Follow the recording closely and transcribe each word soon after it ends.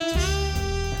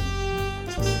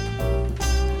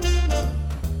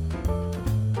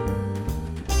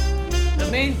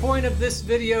main point of this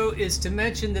video is to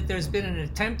mention that there's been an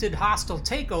attempted hostile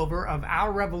takeover of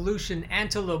Our Revolution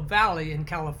Antelope Valley in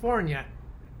California.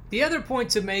 The other point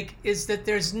to make is that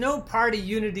there's no party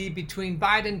unity between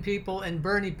Biden people and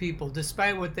Bernie people,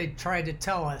 despite what they try to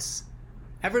tell us.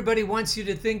 Everybody wants you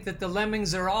to think that the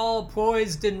lemmings are all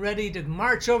poised and ready to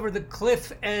march over the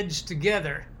cliff edge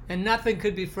together, and nothing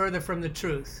could be further from the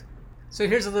truth. So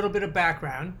here's a little bit of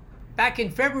background. Back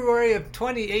in February of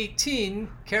 2018,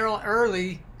 Carol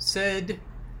Early said,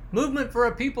 "Movement for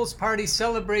a People's Party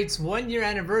celebrates 1-year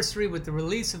anniversary with the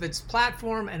release of its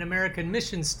platform and American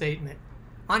mission statement.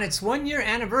 On its 1-year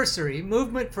anniversary,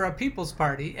 Movement for a People's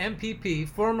Party, MPP,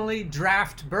 formerly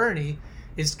Draft Bernie,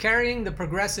 is carrying the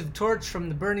progressive torch from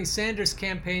the Bernie Sanders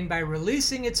campaign by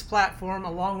releasing its platform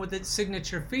along with its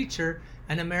signature feature,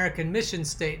 an American mission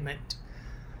statement.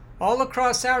 All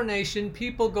across our nation,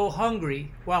 people go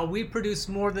hungry while we produce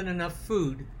more than enough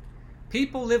food.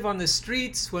 People live on the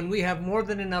streets when we have more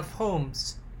than enough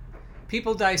homes.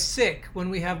 People die sick when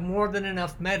we have more than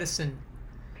enough medicine.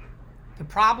 The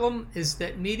problem is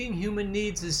that meeting human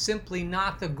needs is simply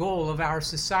not the goal of our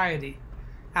society.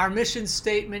 Our mission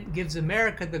statement gives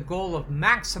America the goal of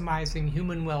maximizing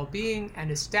human well-being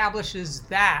and establishes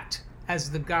that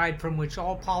as the guide from which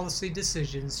all policy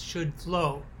decisions should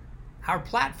flow. Our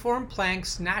platform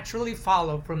planks naturally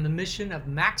follow from the mission of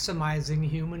maximizing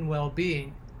human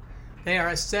well-being. They are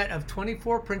a set of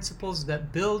 24 principles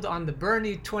that build on the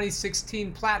Bernie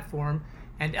 2016 platform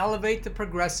and elevate the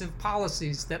progressive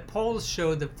policies that polls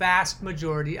show the vast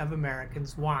majority of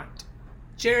Americans want."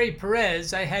 Jerry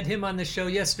Perez, I had him on the show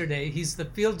yesterday. He's the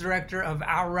field director of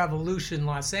Our Revolution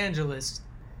Los Angeles.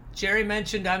 Jerry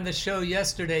mentioned on the show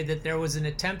yesterday that there was an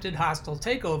attempted hostile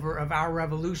takeover of Our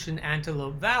Revolution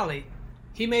Antelope Valley.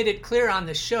 He made it clear on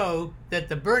the show that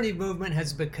the Bernie movement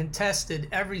has been contested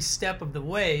every step of the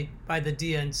way by the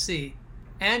DNC.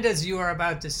 And as you are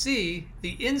about to see,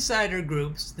 the insider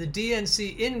groups, the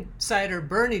DNC insider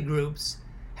Bernie groups,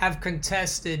 have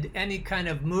contested any kind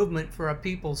of movement for a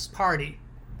People's Party.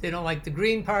 They don't like the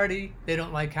Green Party, they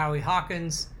don't like Howie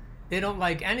Hawkins, they don't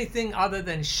like anything other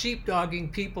than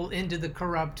sheepdogging people into the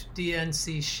corrupt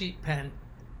DNC sheep pen.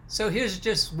 So here's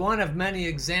just one of many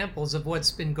examples of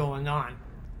what's been going on.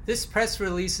 This press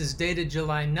release is dated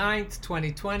July 9th,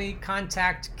 2020.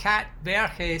 Contact Kat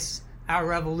Verges, Our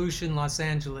Revolution Los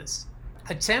Angeles.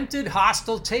 Attempted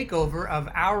hostile takeover of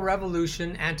Our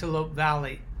Revolution Antelope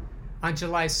Valley. On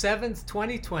July 7th,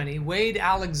 2020, Wade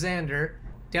Alexander,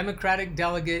 Democratic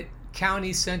Delegate,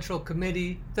 County Central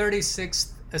Committee,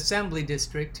 36th Assembly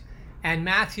District, and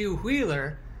Matthew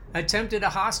Wheeler attempted a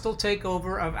hostile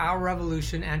takeover of Our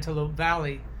Revolution Antelope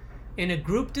Valley. In a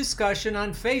group discussion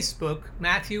on Facebook,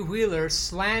 Matthew Wheeler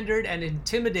slandered and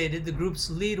intimidated the group's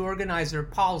lead organizer,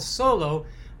 Paul Solo,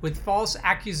 with false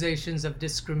accusations of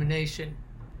discrimination.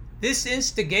 This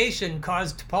instigation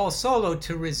caused Paul Solo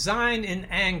to resign in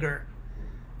anger.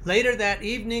 Later that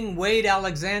evening, Wade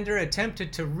Alexander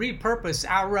attempted to repurpose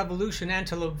Our Revolution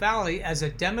Antelope Valley as a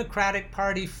Democratic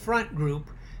Party front group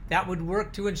that would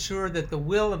work to ensure that the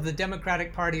will of the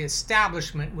Democratic Party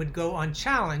establishment would go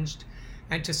unchallenged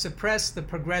and to suppress the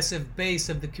progressive base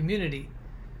of the community.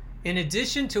 In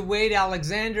addition to Wade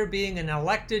Alexander being an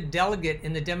elected delegate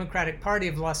in the Democratic Party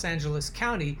of Los Angeles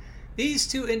County, these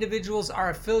two individuals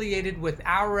are affiliated with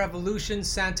Our Revolution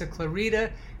Santa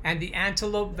Clarita and the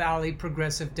Antelope Valley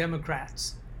Progressive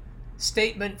Democrats.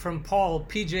 Statement from Paul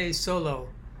P.J. Solo.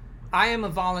 "I am a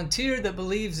volunteer that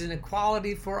believes in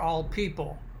equality for all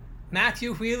people.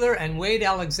 Matthew Wheeler and Wade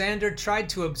Alexander tried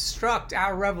to obstruct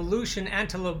Our Revolution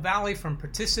Antelope Valley from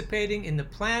participating in the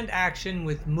planned action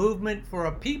with Movement for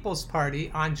a People's Party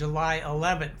on July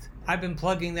 11th. I've been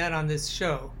plugging that on this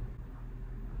show.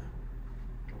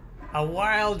 A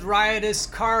wild, riotous,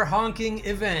 car-honking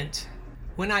event.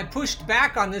 When I pushed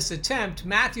back on this attempt,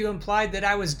 Matthew implied that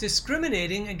I was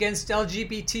discriminating against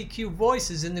LGBTQ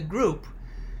voices in the group.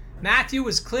 Matthew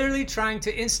was clearly trying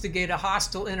to instigate a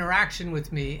hostile interaction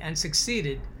with me and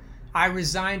succeeded. I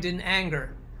resigned in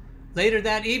anger. Later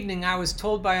that evening, I was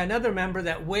told by another member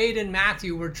that Wade and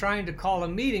Matthew were trying to call a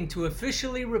meeting to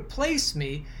officially replace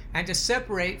me and to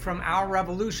separate from Our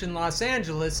Revolution Los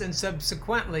Angeles and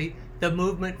subsequently the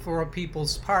Movement for a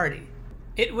People's Party.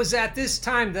 It was at this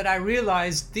time that I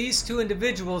realized these two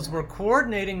individuals were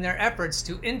coordinating their efforts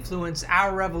to influence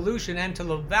Our Revolution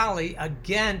Antelope Valley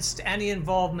against any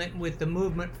involvement with the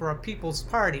Movement for a People's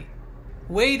Party.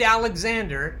 Wade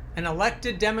Alexander, an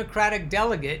elected Democratic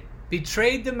delegate,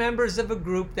 betrayed the members of a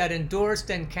group that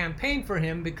endorsed and campaigned for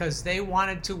him because they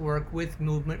wanted to work with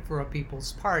Movement for a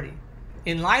People's Party.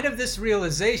 In light of this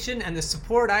realization and the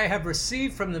support I have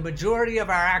received from the majority of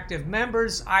our active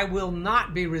members, I will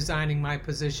not be resigning my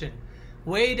position.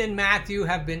 Wade and Matthew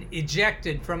have been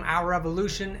ejected from Our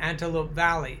Revolution Antelope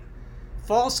Valley.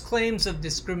 False claims of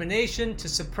discrimination to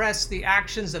suppress the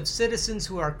actions of citizens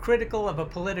who are critical of a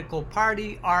political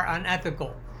party are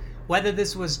unethical. Whether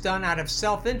this was done out of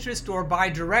self-interest or by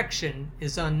direction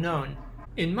is unknown.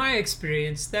 In my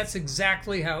experience, that's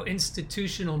exactly how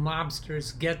institutional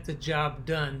mobsters get the job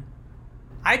done.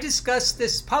 I discussed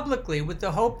this publicly with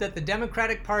the hope that the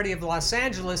Democratic Party of Los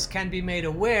Angeles can be made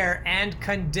aware and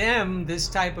condemn this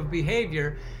type of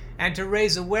behavior, and to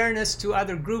raise awareness to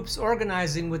other groups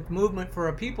organizing with Movement for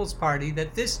a People's Party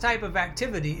that this type of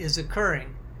activity is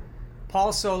occurring.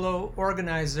 Paul Solo,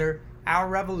 organizer, Our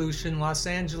Revolution, Los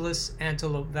Angeles,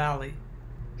 Antelope Valley.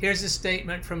 Here's a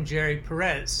statement from Jerry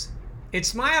Perez.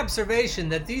 It's my observation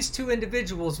that these two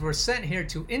individuals were sent here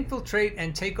to infiltrate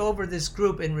and take over this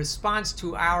group in response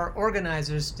to our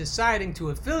organizers deciding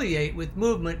to affiliate with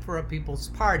Movement for a People's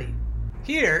Party.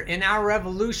 Here, in Our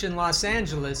Revolution Los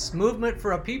Angeles, Movement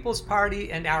for a People's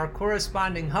Party and our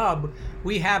corresponding hub,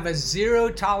 we have a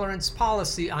zero-tolerance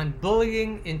policy on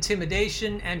bullying,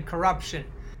 intimidation, and corruption.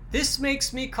 This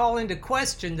makes me call into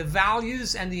question the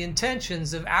values and the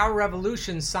intentions of Our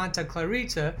Revolution Santa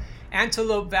Clarita,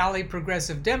 Antelope Valley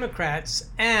Progressive Democrats,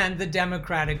 and the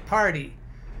Democratic Party.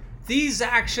 These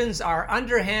actions are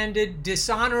underhanded,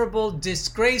 dishonorable,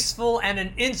 disgraceful, and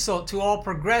an insult to all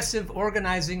progressive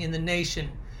organizing in the nation.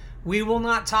 We will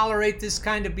not tolerate this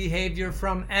kind of behavior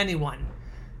from anyone.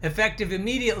 Effective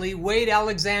immediately, Wade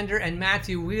Alexander and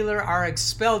Matthew Wheeler are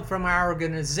expelled from our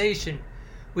organization.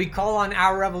 We call on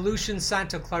Our Revolution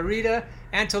Santa Clarita,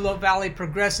 Antelope Valley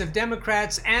Progressive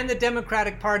Democrats, and the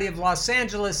Democratic Party of Los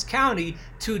Angeles County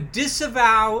to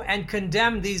disavow and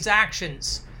condemn these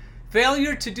actions.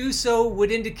 Failure to do so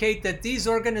would indicate that these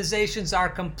organizations are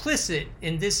complicit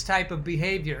in this type of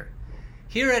behavior.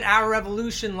 Here at Our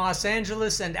Revolution Los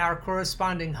Angeles and our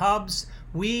corresponding hubs,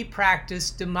 we practice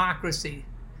democracy.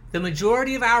 The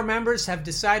majority of our members have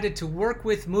decided to work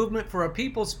with Movement for a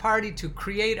People's Party to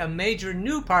create a major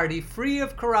new party free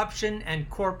of corruption and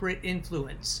corporate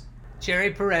influence.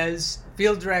 Jerry Perez,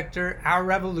 Field Director, Our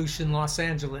Revolution Los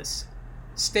Angeles.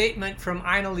 Statement from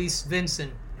Annalise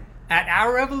Vinson. At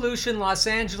Our Revolution Los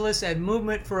Angeles and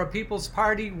Movement for a People's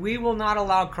Party, we will not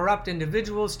allow corrupt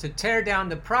individuals to tear down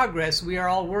the progress we are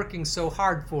all working so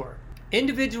hard for.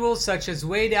 Individuals such as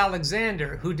Wade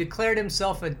Alexander, who declared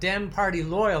himself a Dem Party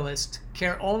loyalist,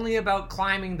 care only about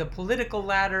climbing the political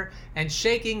ladder and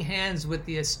shaking hands with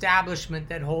the establishment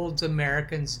that holds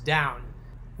Americans down.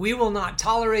 We will not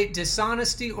tolerate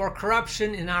dishonesty or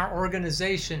corruption in our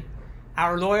organization.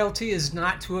 Our loyalty is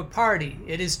not to a party.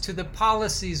 It is to the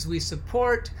policies we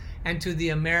support and to the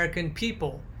American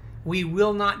people. We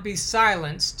will not be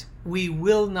silenced. We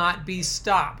will not be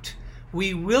stopped.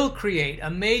 We will create a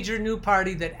major new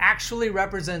party that actually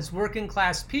represents working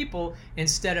class people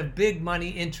instead of big money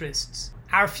interests.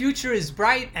 Our future is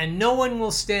bright and no one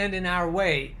will stand in our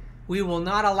way. We will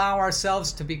not allow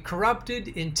ourselves to be corrupted,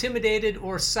 intimidated,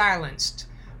 or silenced.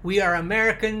 We are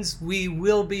Americans, we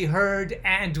will be heard,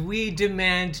 and we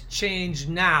demand change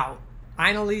now.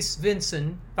 Annalise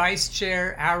Vinson, Vice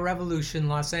Chair, Our Revolution,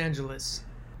 Los Angeles.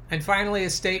 And finally, a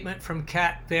statement from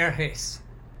Kat Verhes.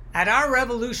 At Our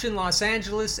Revolution Los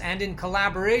Angeles and in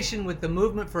collaboration with the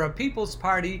Movement for a People's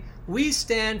Party, we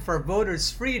stand for voters'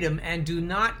 freedom and do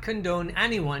not condone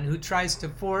anyone who tries to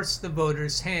force the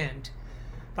voter's hand.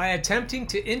 By attempting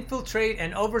to infiltrate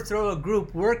and overthrow a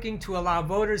group working to allow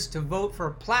voters to vote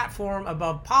for platform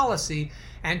above policy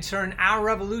and turn Our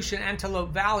Revolution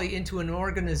Antelope Valley into an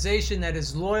organization that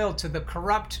is loyal to the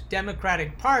corrupt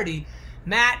Democratic Party,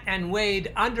 Matt and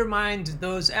Wade undermined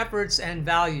those efforts and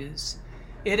values.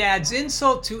 It adds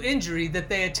insult to injury that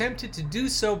they attempted to do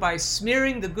so by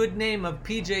smearing the good name of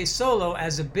PJ Solo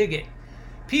as a bigot.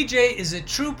 PJ is a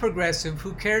true progressive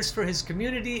who cares for his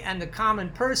community and the common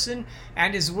person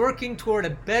and is working toward a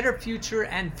better future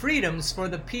and freedoms for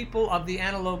the people of the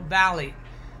Antelope Valley.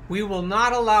 We will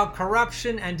not allow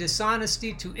corruption and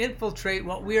dishonesty to infiltrate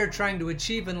what we are trying to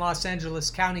achieve in Los Angeles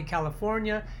County,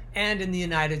 California, and in the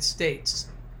United States.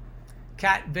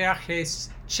 Kat Verges,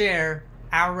 Chair,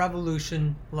 Our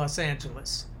Revolution, Los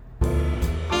Angeles.